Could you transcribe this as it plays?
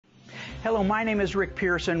Hello, my name is Rick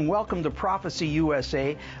Pearson. Welcome to Prophecy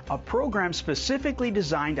USA, a program specifically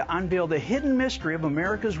designed to unveil the hidden mystery of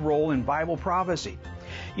America's role in Bible prophecy.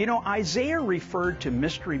 You know, Isaiah referred to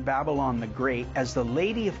Mystery Babylon the Great as the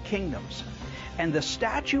Lady of Kingdoms, and the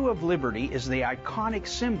Statue of Liberty is the iconic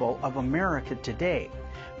symbol of America today.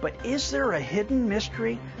 But is there a hidden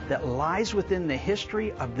mystery that lies within the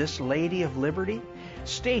history of this Lady of Liberty?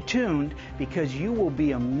 Stay tuned, because you will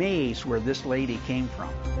be amazed where this lady came from.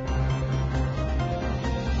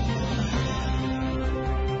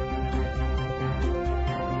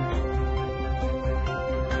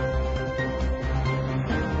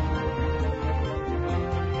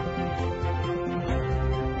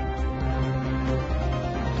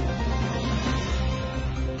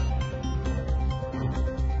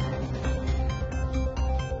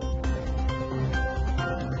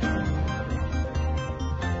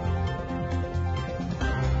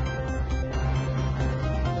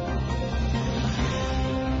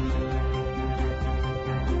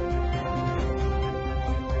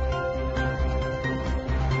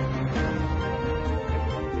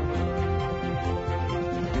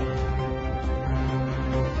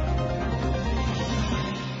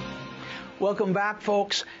 Welcome back,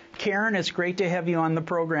 folks. Karen, it's great to have you on the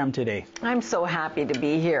program today. I'm so happy to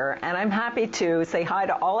be here, and I'm happy to say hi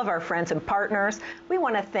to all of our friends and partners. We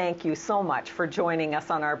want to thank you so much for joining us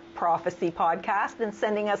on our Prophecy podcast and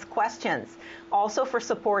sending us questions. Also for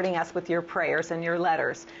supporting us with your prayers and your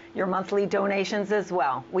letters, your monthly donations as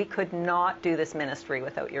well. We could not do this ministry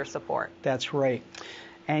without your support. That's right.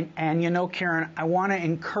 And you know, Karen, I want to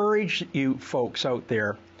encourage you folks out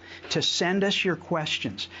there to send us your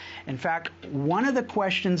questions. In fact, one of the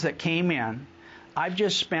questions that came in, I've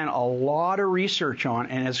just spent a lot of research on,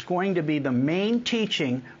 and it's going to be the main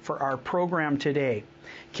teaching for our program today.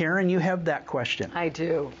 Karen, you have that question. I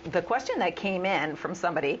do. The question that came in from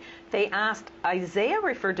somebody, they asked, Isaiah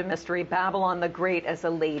referred to Mystery Babylon the Great as a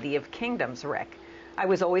Lady of Kingdoms, Rick. I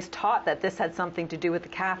was always taught that this had something to do with the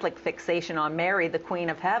Catholic fixation on Mary, the Queen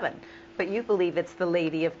of Heaven. But you believe it's the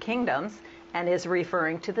Lady of Kingdoms and is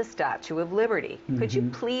referring to the Statue of Liberty. Could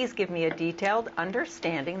you please give me a detailed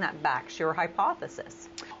understanding that backs your hypothesis?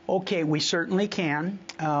 Okay, we certainly can.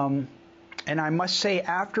 And I must say,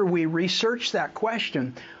 after we researched that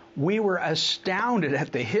question, we were astounded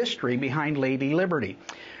at the history behind Lady Liberty.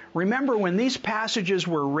 Remember, when these passages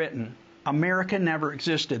were written, America never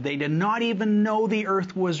existed. They did not even know the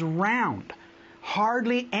earth was round.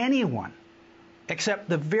 Hardly anyone, except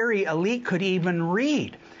the very elite, could even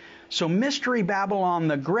read. So Mystery Babylon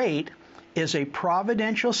the Great is a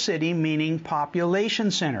providential city, meaning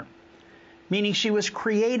population center, meaning she was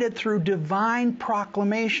created through divine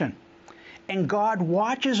proclamation, and God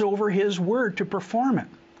watches over His word to perform it.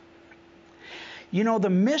 You know, the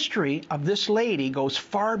mystery of this lady goes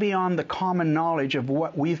far beyond the common knowledge of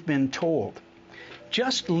what we've been told.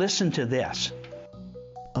 Just listen to this.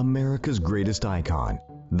 America's greatest icon,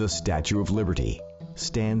 the Statue of Liberty,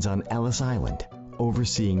 stands on Ellis Island,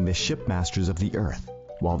 overseeing the shipmasters of the earth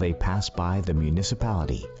while they pass by the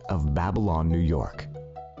municipality of Babylon, New York.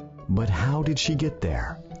 But how did she get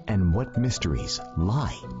there, and what mysteries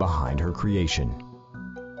lie behind her creation?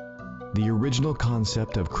 The original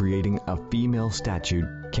concept of creating a female statue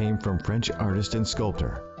came from French artist and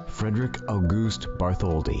sculptor Frederick Auguste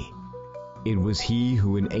Bartholdi. It was he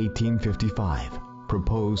who in 1855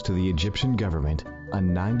 proposed to the Egyptian government a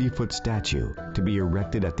 90-foot statue to be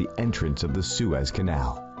erected at the entrance of the Suez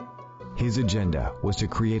Canal. His agenda was to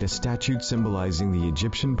create a statue symbolizing the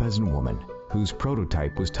Egyptian peasant woman whose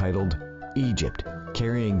prototype was titled Egypt,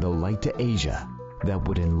 carrying the light to Asia that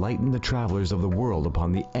would enlighten the travelers of the world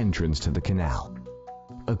upon the entrance to the canal.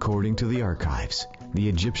 According to the archives, the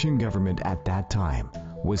Egyptian government at that time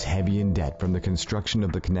was heavy in debt from the construction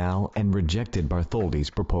of the canal and rejected Bartholdi's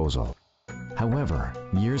proposal. However,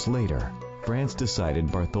 years later, France decided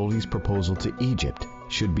Bartholdi's proposal to Egypt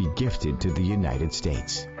should be gifted to the United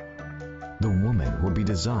States. The woman would be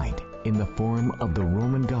designed in the form of the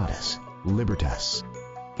Roman goddess Libertas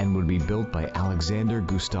and would be built by Alexander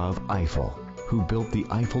Gustave Eiffel, who built the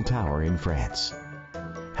Eiffel Tower in France.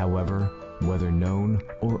 However, whether known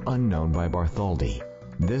or unknown by Bartholdi,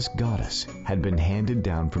 this goddess had been handed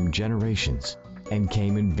down from generations and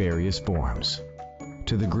came in various forms.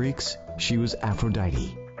 To the Greeks, she was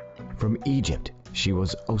Aphrodite. From Egypt, she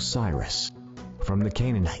was Osiris. From the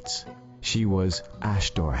Canaanites, she was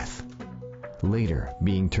Ashtoreth, later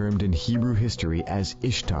being termed in Hebrew history as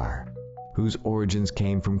Ishtar, whose origins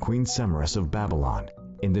came from Queen Semiramis of Babylon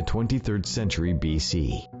in the 23rd century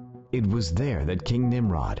BC. It was there that King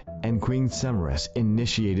Nimrod and Queen Semiramis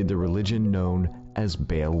initiated the religion known as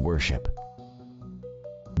Baal worship.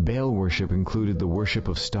 Baal worship included the worship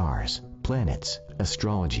of stars, planets,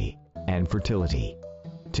 astrology, and fertility.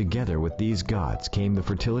 Together with these gods came the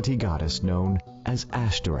fertility goddess known as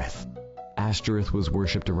Ashtoreth. Ashtoreth was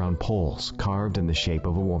worshipped around poles carved in the shape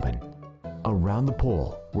of a woman. Around the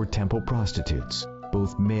pole were temple prostitutes,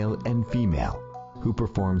 both male and female, who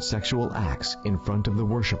performed sexual acts in front of the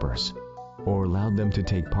worshippers, or allowed them to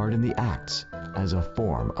take part in the acts as a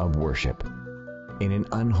form of worship. In an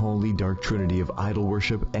unholy dark trinity of idol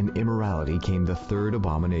worship and immorality came the third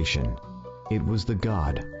abomination. It was the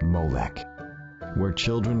god Molech, where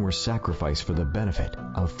children were sacrificed for the benefit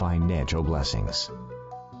of financial blessings.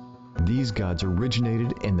 These gods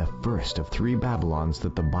originated in the first of 3 Babylons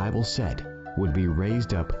that the Bible said would be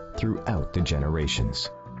raised up throughout the generations.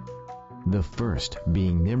 The first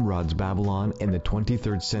being Nimrod's Babylon in the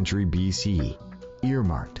 23rd century BC,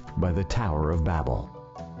 earmarked by the Tower of Babel.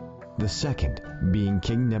 The second being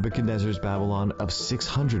King Nebuchadnezzar's Babylon of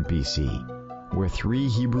 600 BC, where 3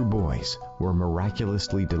 Hebrew boys were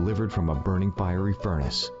miraculously delivered from a burning fiery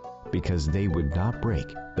furnace because they would not break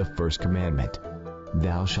the first commandment,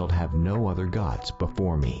 "Thou shalt have no other gods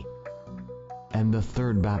before me." And the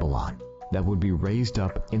third Babylon that would be raised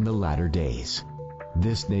up in the latter days.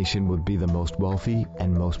 This nation would be the most wealthy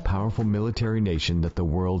and most powerful military nation that the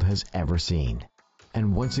world has ever seen.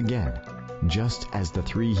 And once again, just as the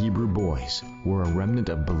 3 Hebrew boys were a remnant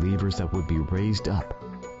of believers that would be raised up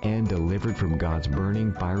and delivered from God's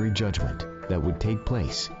burning fiery judgment that would take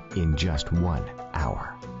place in just 1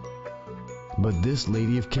 hour. But this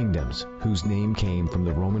Lady of Kingdoms, whose name came from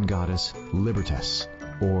the Roman goddess Libertas,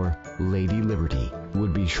 or Lady Liberty,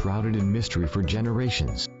 would be shrouded in mystery for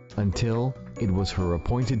generations until it was her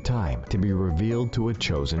appointed time to be revealed to a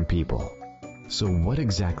chosen people. So what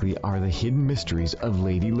exactly are the hidden mysteries of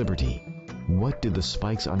Lady Liberty? What do the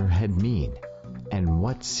spikes on her head mean? And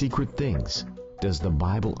what secret things does the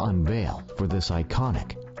Bible unveil for this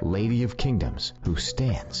iconic Lady of Kingdoms who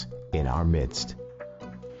stands in our midst?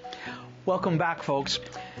 Welcome back, folks.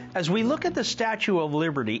 As we look at the Statue of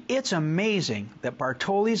Liberty, it's amazing that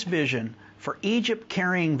Bartoli's vision for Egypt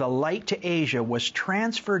carrying the light to Asia was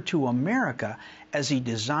transferred to America as he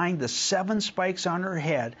designed the 7 spikes on her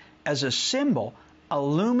head as a symbol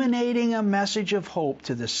illuminating a message of hope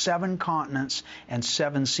to the 7 continents and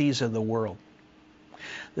 7 seas of the world.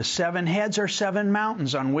 The 7 heads are 7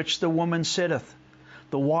 mountains on which the woman sitteth.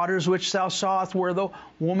 The waters which thou sawest where the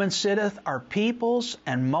woman sitteth are peoples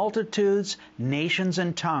and multitudes, nations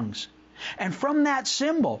and tongues. And from that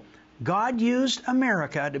symbol, God used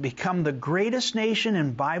America to become the greatest nation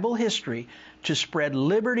in Bible history to spread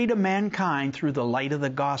liberty to mankind through the light of the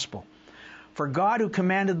gospel. For God, who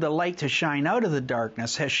commanded the light to shine out of the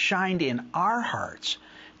darkness, has shined in our hearts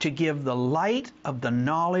to give the light of the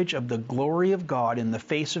knowledge of the glory of God in the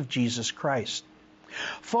face of Jesus Christ.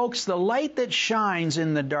 Folks, the light that shines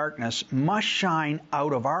in the darkness must shine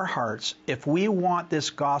out of our hearts if we want this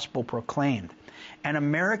gospel proclaimed. And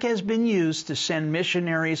America has been used to send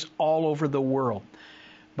missionaries all over the world.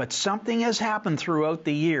 But something has happened throughout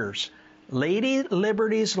the years. Lady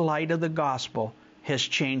Liberty's light of the gospel has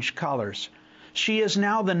changed colors. She is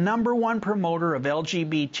now the #1 promoter of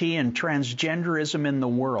LGBT and transgenderism in the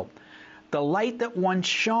world. The light that once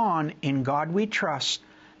shone in God We Trust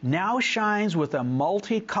now shines with a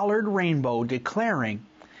multicolored rainbow declaring,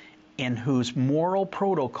 "In whose moral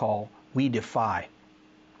protocol we defy."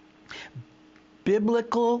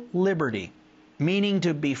 Biblical liberty, meaning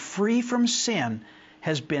to be free from sin,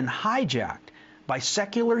 has been hijacked by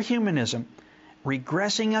secular humanism,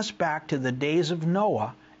 regressing us back to the days of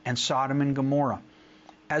Noah and Sodom and Gomorrah.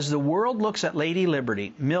 As the world looks at Lady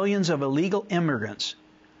Liberty, millions of illegal immigrants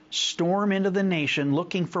storm into the nation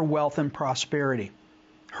looking for wealth and prosperity.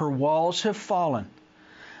 Her walls have fallen.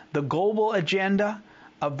 The global agenda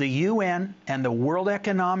of the UN and the World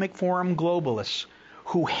Economic Forum globalists,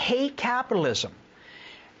 who hate capitalism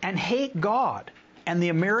and hate God and the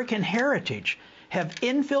American heritage, have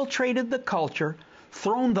infiltrated the culture,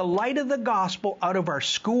 thrown the light of the gospel out of our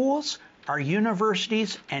schools, our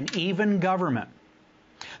universities, and even government.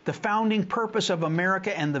 The founding purpose of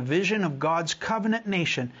America and the vision of God's covenant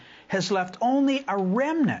nation has left only a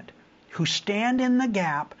remnant who stand in the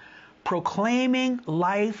gap, proclaiming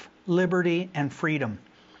life, liberty, and freedom.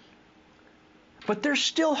 But there's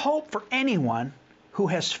still hope for anyone who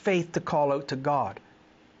has faith to call out to God.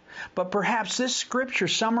 But perhaps this scripture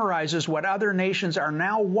summarizes what other nations are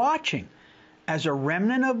now watching as a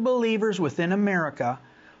remnant of believers within America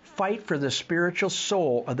fight for the spiritual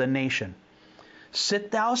soul of the nation.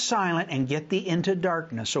 "Sit thou silent and get thee into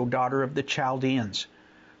darkness, O daughter of the Chaldeans.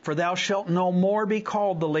 For thou shalt no more be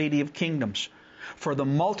called the Lady of Kingdoms, for the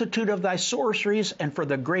multitude of thy sorceries, and for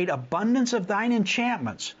the great abundance of thine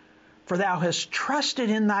enchantments. For thou hast trusted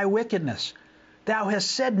in thy wickedness. Thou hast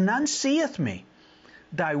said, none seeth me.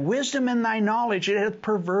 Thy wisdom and thy knowledge it hath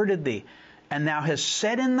perverted thee. And thou hast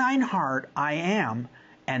said in thine heart, I am,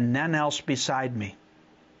 and none else beside me.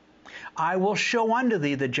 I will show unto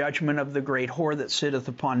thee the judgment of the great whore that sitteth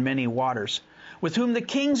upon many waters, with whom the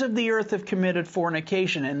kings of the earth have committed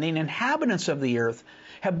fornication, and the inhabitants of the earth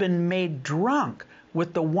have been made drunk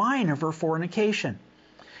with the wine of her fornication.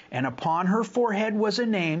 And upon her forehead was a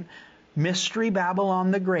name, Mystery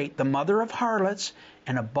Babylon the Great, the mother of harlots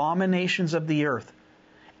and abominations of the earth.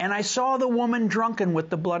 And I saw the woman drunken with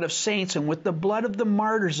the blood of saints and with the blood of the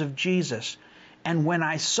martyrs of Jesus. And when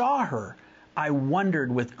I saw her, I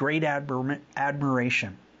wondered with great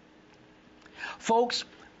admiration. Folks,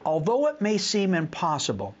 although it may seem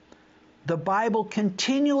impossible, the Bible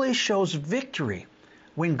continually shows victory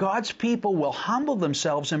when God's people will humble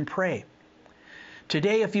themselves and pray.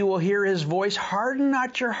 Today, if you will hear His voice, harden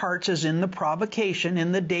not your hearts as in the provocation,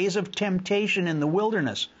 in the days of temptation in the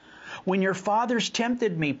wilderness, when your fathers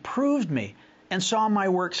tempted me, proved me, and saw my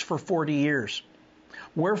works for 40 years.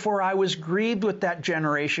 Wherefore I was grieved with that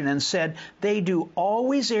generation, and said, they do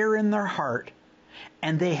always err in their heart,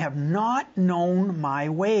 and they have not known my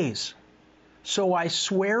ways. So I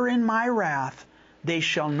swear in my wrath, they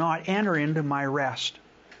shall not enter into my rest.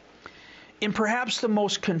 In perhaps the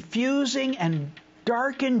most confusing and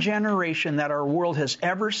darkened generation that our world has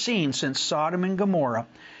ever seen since Sodom and Gomorrah,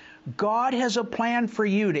 God has a plan for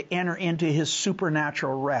you to enter into His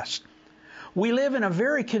supernatural rest. We live in a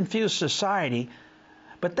very confused society,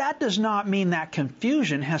 but that does not mean that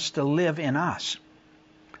confusion has to live in us.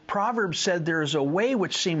 Proverbs said, there is a way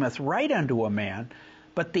which seemeth right unto a man,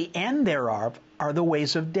 but the end thereof are the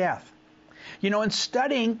ways of death. You know, in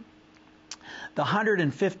studying the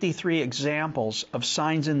 153 examples of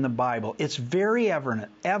signs in the Bible, it's very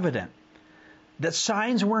evident that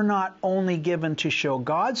signs were not only given to show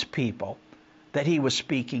God's people that He was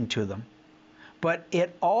speaking to them, but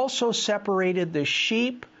it also separated the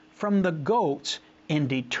sheep from the goats in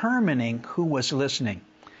determining who was listening.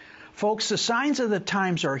 Folks, the signs of the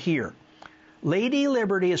times are here. Lady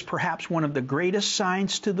Liberty is perhaps one of the greatest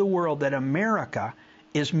signs to the world that America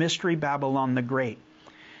is Mystery Babylon the Great.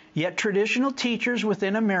 Yet traditional teachers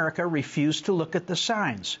within America refuse to look at the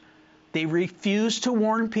signs. They refuse to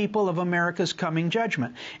warn people of America's coming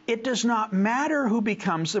judgment. It does not matter who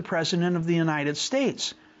becomes the President of the United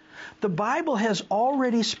States. The Bible has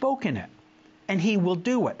already spoken it, and He will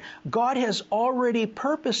do it. God has already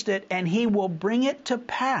purposed it, and He will bring it to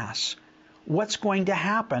pass. What's going to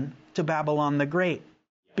happen to Babylon the Great?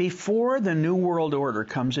 Before the New World Order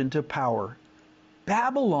comes into power,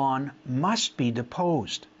 Babylon must be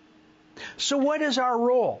deposed. So what is our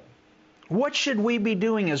role? What should we be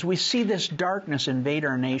doing as we see this darkness invade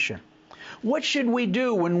our nation? What should we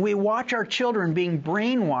do when we watch our children being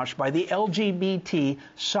brainwashed by the LGBT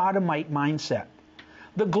sodomite mindset?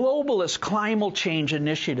 The globalist climate change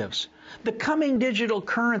initiatives, the coming digital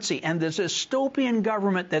currency, and the dystopian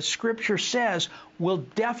government that Scripture says will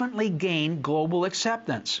definitely gain global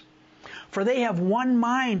acceptance. For they have one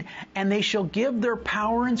mind, and they shall give their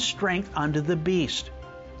power and strength unto the beast.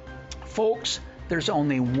 Folks, there's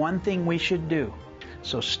only one thing we should do.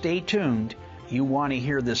 So stay tuned. You want to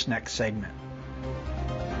hear this next segment.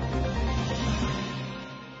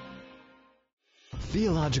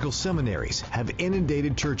 Theological seminaries have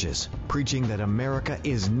inundated churches, preaching that America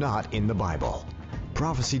is not in the Bible.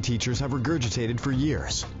 Prophecy teachers have regurgitated for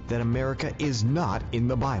years that America is not in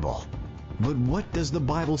the Bible. But what does the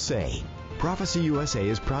Bible say? ProphecyUSA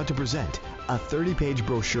is proud to present a 30-page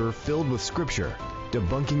brochure filled with Scripture,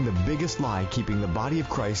 debunking the biggest lie keeping the body of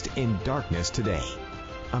Christ in darkness today.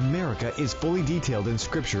 America is fully detailed in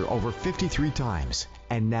Scripture over 53 times,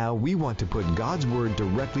 and now we want to put God's Word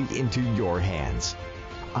directly into your hands.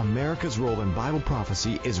 America's role in Bible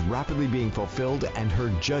prophecy is rapidly being fulfilled, and her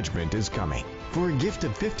judgment is coming. For a gift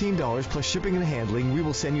of $15 plus shipping and handling, we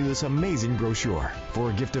will send you this amazing brochure. For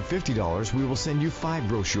a gift of $50, we will send you 5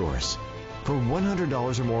 brochures. For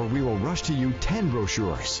 $100 or more, we will rush to you 10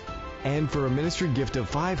 brochures. And for a ministry gift of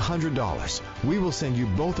 $500, we will send you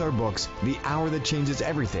both our books, The Hour That Changes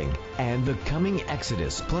Everything, and The Coming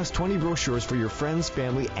Exodus, plus 20 brochures for your friends,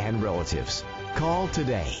 family, and relatives. Call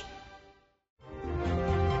today.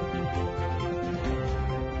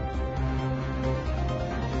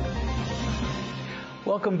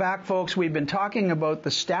 Welcome back, folks. We've been talking about the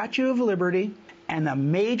Statue of Liberty and the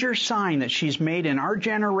major sign that she's made in our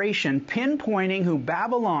generation, pinpointing who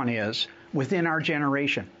Babylon is within our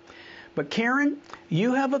generation. But Karen,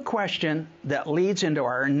 you have a question that leads into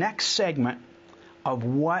our next segment, of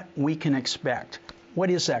what we can expect. What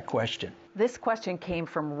is that question? This question came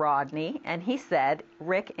from Rodney, and he said,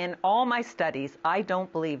 Rick, in all my studies, I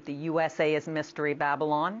don't believe the USA is Mystery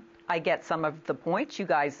Babylon. I get some of the points you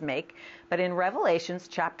guys make, but in Revelations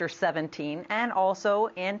chapter 17 and also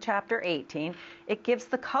in chapter 18, it gives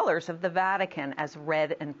the colors of the Vatican as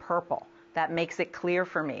red and purple. That makes it clear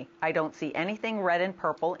for me. I don't see anything red and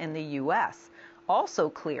purple in the US. Also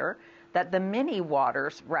clear that the many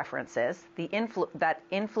waters references that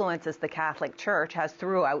influences the Catholic Church has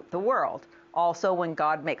throughout the world. Also, when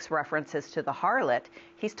God makes references to the harlot,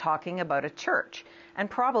 he's talking about a church. And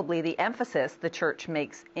probably the emphasis the church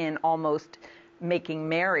makes in almost making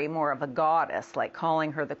Mary more of a goddess, like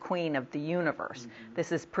calling her the queen of the universe.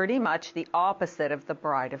 This is pretty much the opposite of the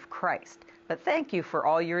bride of Christ. But thank you for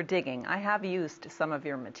all your digging. I have used some of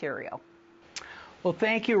your material. Well,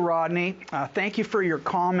 thank you, Rodney. Thank you for your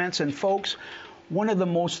comments. And folks, one of the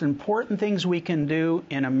most important things we can do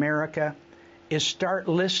in America is start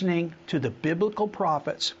listening to the biblical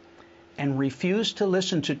prophets and refuse to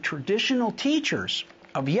listen to traditional teachers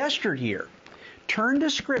of yesteryear. Turn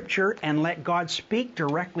to Scripture and let God speak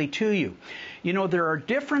directly to you. You know, there are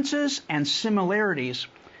differences and similarities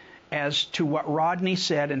as to what Rodney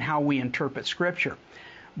said and how we interpret Scripture.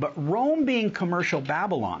 But Rome, being commercial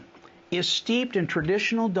Babylon, is steeped in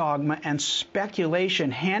traditional dogma and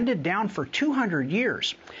speculation handed down for 200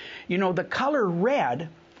 years. You know, the color red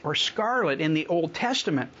or scarlet in the Old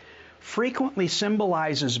Testament frequently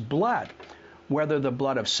symbolizes blood, whether the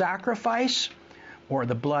blood of sacrifice or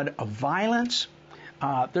the blood of violence.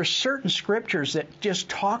 There's certain scriptures that just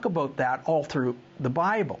talk about that all through the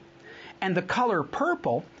Bible. And the color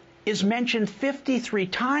purple is mentioned 53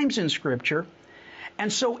 times in Scripture,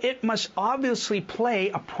 and so it must obviously play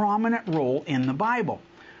a prominent role in the Bible.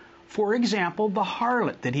 For example, the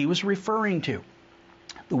harlot that he was referring to.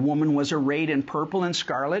 The woman was arrayed in purple and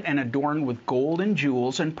scarlet and adorned with gold and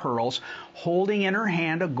jewels and pearls, holding in her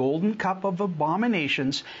hand a golden cup of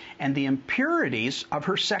abominations and the impurities of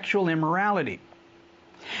her sexual immorality.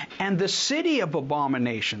 And the city of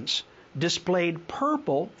abominations displayed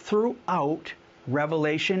purple throughout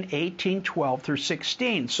Revelation 18:12 through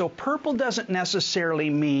 16. So purple doesn't necessarily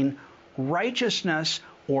mean righteousness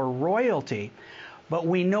or royalty, but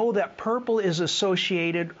we know that purple is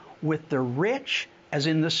associated with the rich, as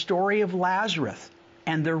in the story of Lazarus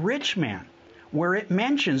and the rich man, where it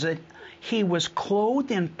mentions that he was clothed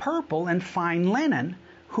in purple and fine linen,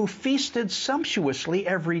 who feasted sumptuously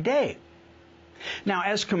every day. Now,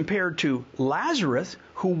 as compared to Lazarus,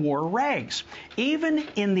 who wore rags. Even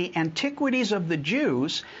in the antiquities of the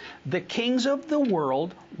Jews, the kings of the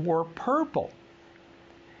world wore purple,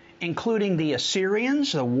 including the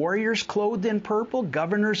Assyrians, the warriors clothed in purple,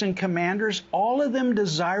 governors and commanders, all of them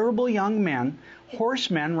desirable young men,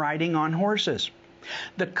 horsemen riding on horses.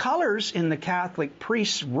 The colors in the Catholic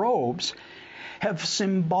priests' robes have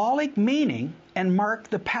symbolic meaning and mark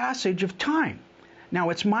the passage of time. Now,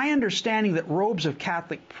 it's my understanding that robes of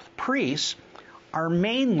Catholic priests are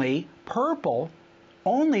mainly purple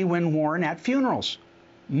only when worn at funerals.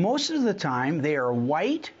 Most of the time, they are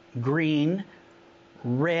white, green,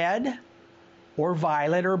 red, or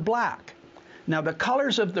violet or black. Now, the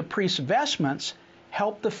colors of the priest's vestments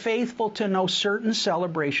help the faithful to know certain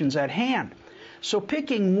celebrations at hand. So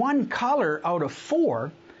picking one color out of 4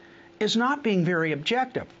 is not being very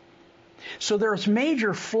objective. So there's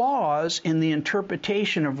major flaws in the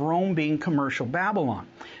interpretation of Rome being commercial Babylon.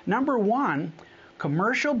 Number one,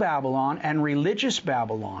 commercial Babylon and religious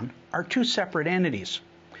Babylon are two separate entities.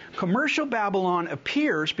 Commercial Babylon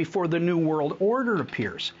appears before the New World Order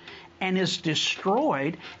appears and is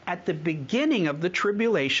destroyed at the beginning of the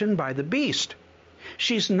tribulation by the beast.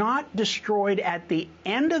 She's not destroyed at the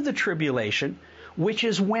end of the tribulation, which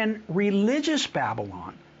is when religious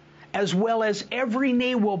Babylon, as well as every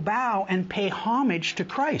knee, will bow and pay homage to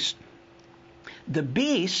Christ. The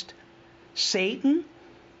beast, Satan,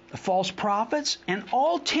 the false prophets, and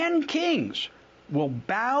all 10 kings will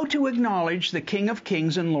bow to acknowledge the King of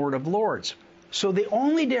Kings and Lord of Lords. So the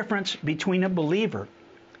only difference between a believer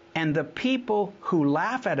and the people who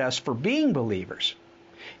laugh at us for being believers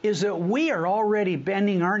is that we are already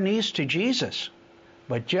bending our knees to Jesus.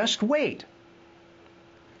 But just wait.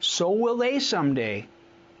 So will they someday,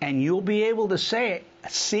 and you'll be able to say,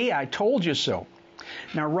 "See, I told you so."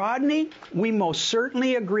 Now, Rodney, we most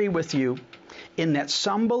certainly agree with you in that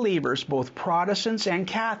some believers, both Protestants and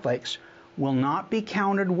Catholics, will not be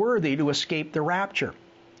counted worthy to escape the rapture.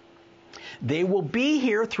 They will be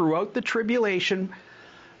here throughout the tribulation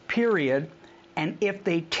period, and if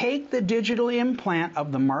they take the digital implant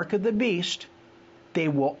of the mark of the beast, they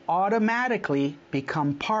will automatically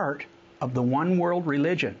become part of the one world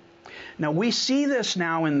religion. Now we see this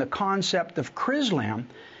now in the concept of Chrislam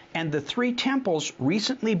and the 3 temples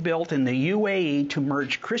recently built in the UAE to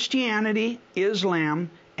merge Christianity, Islam,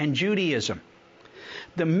 and Judaism.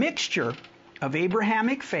 The mixture of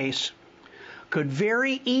Abrahamic faiths could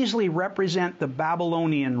very easily represent the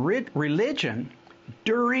Babylonian religion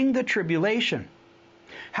during the tribulation.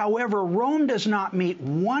 However, Rome does not meet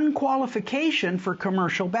one qualification for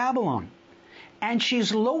commercial Babylon, and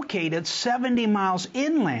she's located 70 miles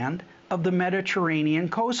inland of the Mediterranean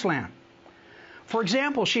coastline. For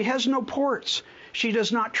example, she has no ports. She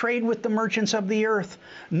does not trade with the merchants of the earth,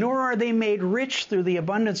 nor are they made rich through the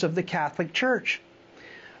abundance of the Catholic Church.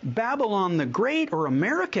 Babylon the Great, or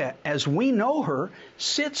America as we know her,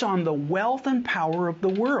 sits on the wealth and power of the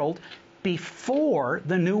world before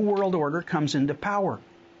the New World Order comes into power.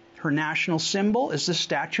 Her national symbol is the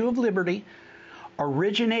Statue of Liberty,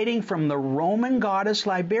 originating from the Roman goddess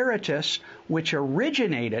Liberatus, which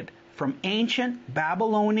originated from ancient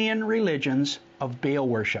Babylonian religions of Baal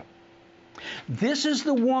worship. This is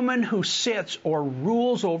the woman who sits or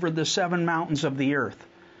rules over the 7 mountains of the earth.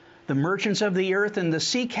 The merchants of the earth and the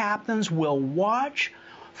sea captains will watch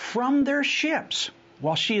from their ships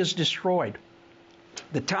while she is destroyed.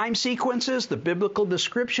 The time sequences, the biblical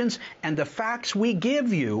descriptions, and the facts we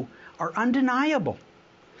give you are undeniable.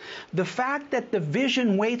 The fact that the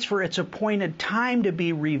vision waits for its appointed time to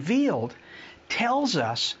be revealed tells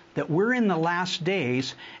us that we're in the last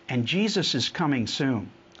days and Jesus is coming soon.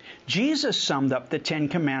 Jesus summed up the 10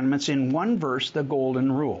 Commandments in one verse, the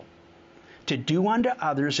Golden Rule: to do unto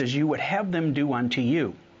others as you would have them do unto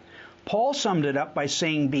you. Paul summed it up by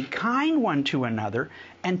saying, be kind one to another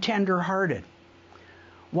and tender-hearted.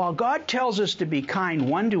 While God tells us to be kind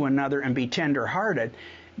one to another and be tender-hearted,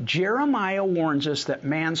 Jeremiah warns us that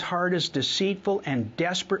man's heart is deceitful and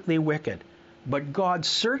desperately wicked. But God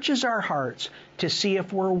searches our hearts to see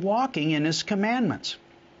if we're walking in His commandments.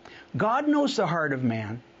 God knows the heart of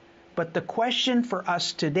man, but the question for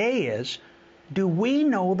us today is, do we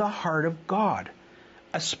know the heart of God,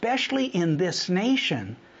 especially in this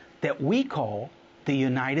nation that we call the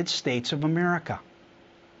United States of America?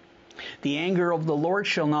 The anger of the Lord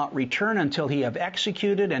shall not return until He have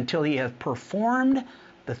executed, until He have performed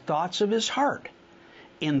the thoughts of His heart.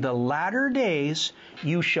 In the latter days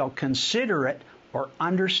you shall consider it or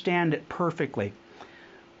understand it perfectly.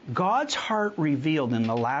 God's heart revealed in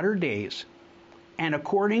the latter days, and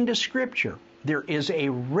according to Scripture, there is a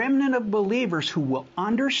remnant of believers who will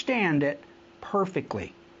understand it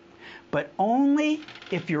perfectly. But only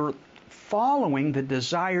if you're following the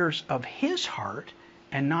desires of His heart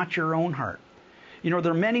and not your own heart. You know,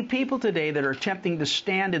 there are many people today that are attempting to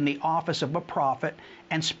stand in the office of a prophet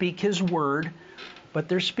and speak His word, but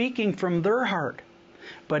they're speaking from their heart.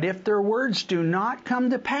 But if their words do not come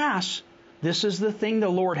to pass, this is the thing: the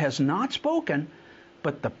Lord has not spoken,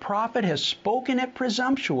 but the prophet has spoken it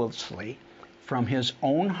presumptuously from his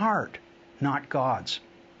own heart, not God's.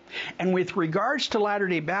 And with regards to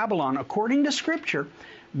latter-day Babylon, according to Scripture,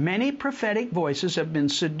 many prophetic voices have been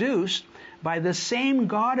seduced by the same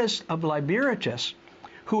goddess of Liberatus,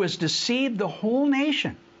 who has deceived the whole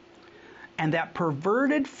nation. And that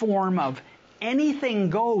perverted form of anything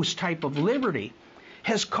goes type of liberty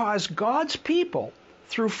has caused God's people,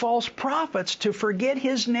 through false prophets, to forget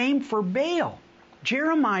His name for Baal.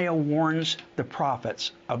 Jeremiah warns the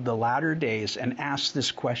prophets of the latter days and asks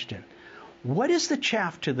this question: what is the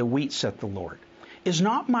chaff to the wheat, saith the Lord? Is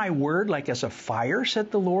not my word like as a fire,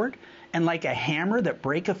 saith the Lord, and like a hammer that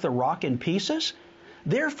breaketh the rock in pieces?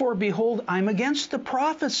 Therefore, behold, I'm against the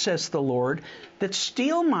prophets, says the Lord, that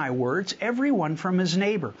steal my words, every one from his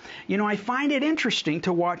neighbor. You know, I find it interesting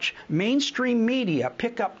to watch mainstream media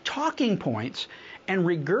pick up talking points and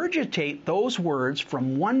regurgitate those words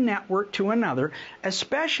from one network to another,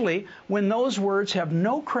 especially when those words have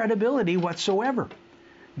no credibility whatsoever.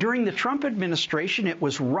 During the Trump administration, it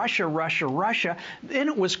was Russia, Russia, Russia. Then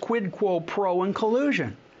it was quid quo pro and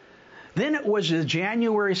collusion. Then it was the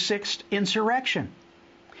January 6th insurrection.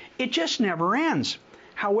 It just never ends.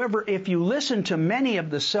 However, if you listen to many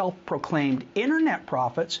of the self-proclaimed internet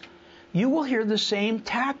prophets, you will hear the same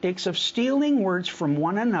tactics of stealing words from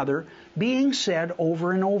one another being said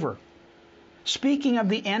over and over. Speaking of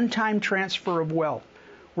the end-time transfer of wealth,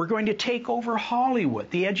 we're going to take over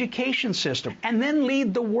Hollywood, the education system, and then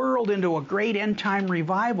lead the world into a great end-time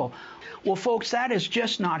revival. Well, folks, that has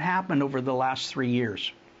just not happened over the last 3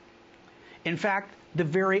 years. In fact, the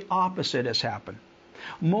very opposite has happened.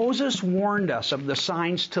 Moses warned us of the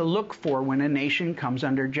signs to look for when a nation comes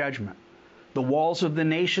under judgment. The walls of the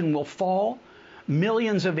nation will fall.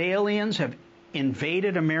 Millions of aliens have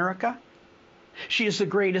invaded America. She is the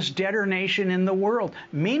greatest debtor nation in the world.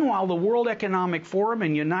 Meanwhile, the World Economic Forum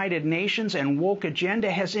and United Nations and woke agenda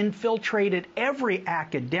has infiltrated every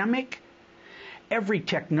academic, every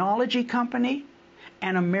technology company,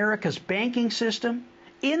 and America's banking system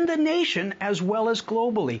in the nation as well as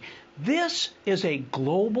globally. This is a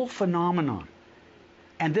global phenomenon.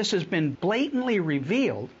 And this has been blatantly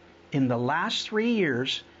revealed in the last 3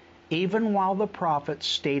 years, even while the prophets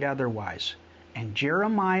state otherwise. And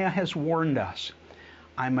Jeremiah has warned us,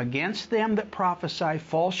 I'm against them that prophesy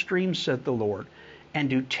false dreams, said the Lord, and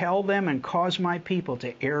do tell them and cause my people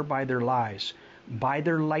to err by their lies, by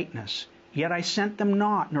their lightness. Yet I sent them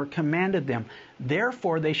not, nor commanded them.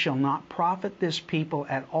 Therefore they shall not profit this people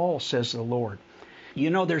at all, says the Lord. You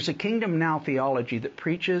know, there's a kingdom now theology that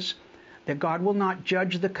preaches that God will not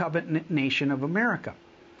judge the covenant nation of America.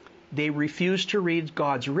 They refuse to read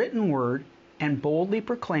God's written word and boldly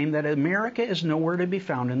proclaim that America is nowhere to be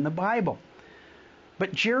found in the Bible.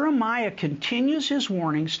 But Jeremiah continues his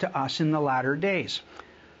warnings to us in the latter days.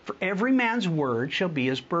 For every man's word shall be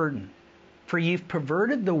his burden. For ye've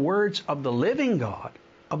perverted the words of the living God,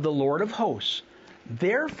 of the Lord of hosts.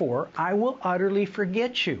 Therefore I will utterly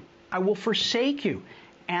forget you. I will forsake you,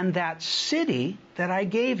 and that city that I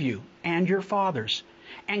gave you and your fathers,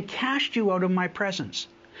 and cast you out of my presence.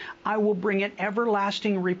 I will bring an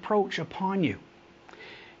everlasting reproach upon you.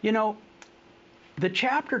 You know, the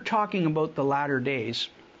chapter talking about the latter days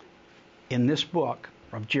in this book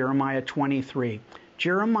of Jeremiah 23,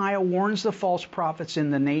 Jeremiah warns the false prophets in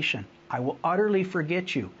the nation, I will utterly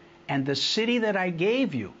forget you, and the city that I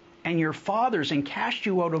gave you and your fathers, and cast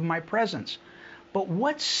you out of my presence. But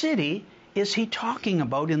what city is he talking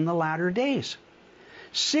about in the latter days?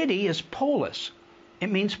 City is polis.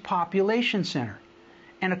 It means population center.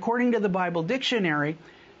 And according to the Bible dictionary,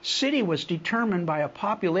 city was determined by a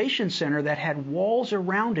population center that had walls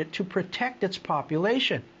around it to protect its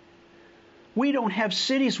population. We don't have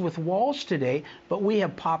cities with walls today, but we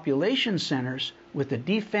have population centers with a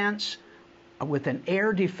defense, with an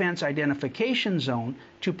air defense identification zone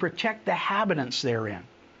to protect the habitants therein.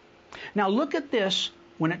 Now look at this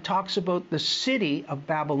when it talks about the city of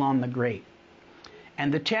Babylon the Great.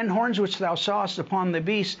 And the 10 horns which thou sawest upon the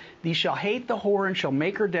beast, these shall hate the whore, and shall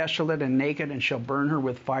make her desolate and naked, and shall burn her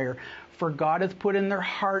with fire. For God hath put in their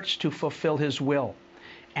hearts to fulfill his will.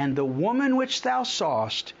 And the woman which thou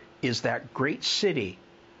sawest is that great city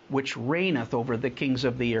which reigneth over the kings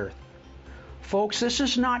of the earth. Folks, this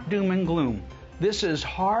is not doom and gloom. This is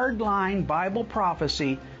hardline Bible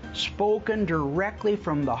prophecy spoken directly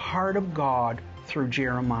from the heart of God through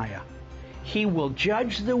Jeremiah. He will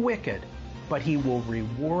judge the wicked, but he will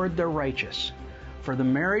reward the righteous. For the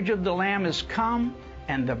marriage of the Lamb is come,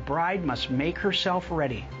 and the bride must make herself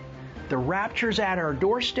ready. The rapture's at our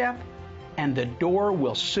doorstep, and the door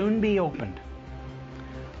will soon be opened.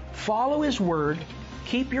 Follow his word,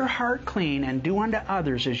 keep your heart clean, and do unto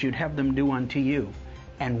others as you'd have them do unto you,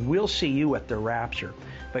 and we'll see you at the rapture.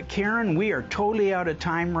 But Karen, we are totally out of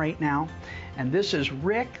time right now, and this is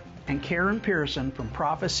Rick and Karen Pearson from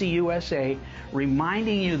Prophecy USA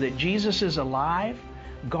reminding you that Jesus is alive,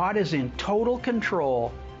 God is in total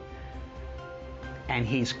control, and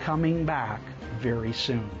he's coming back very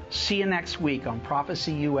soon. See you next week on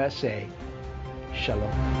Prophecy USA.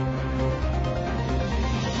 Shalom.